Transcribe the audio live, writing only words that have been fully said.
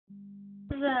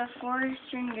This is a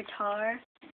 4-string guitar,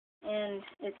 and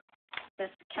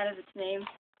that's kind of its name.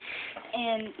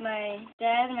 And my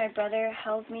dad and my brother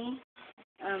helped me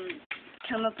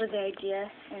come up with the idea,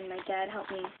 and my dad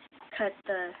helped me cut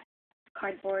the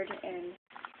cardboard and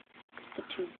the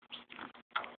tubes.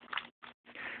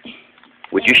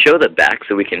 Would you show the back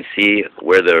so we can see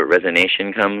where the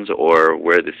resonation comes or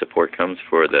where the support comes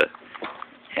for the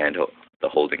handle, the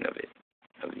holding of it,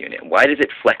 of the unit? Why does it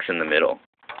flex in the middle?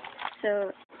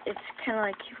 So it's kind of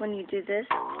like when you do this.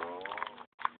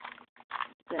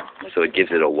 Yeah, so it gives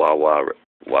it a wah-wah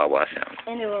sound.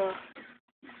 And it will,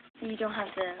 you don't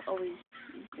have to always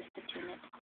use this to tune it.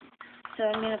 So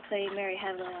I'm going to play Mary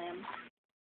Had a Lamb.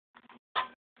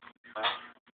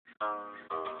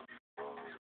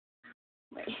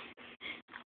 Wait.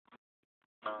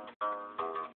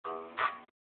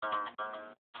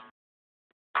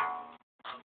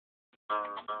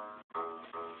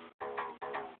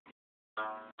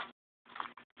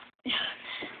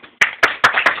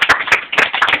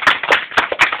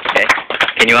 Okay.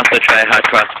 Can you also try Hot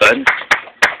Crossed Buns?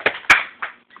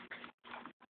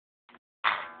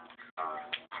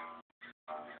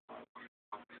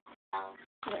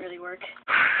 Doesn't really work.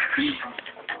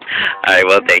 Alright,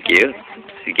 well, thank you.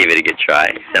 You gave it a good try.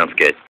 Sounds good.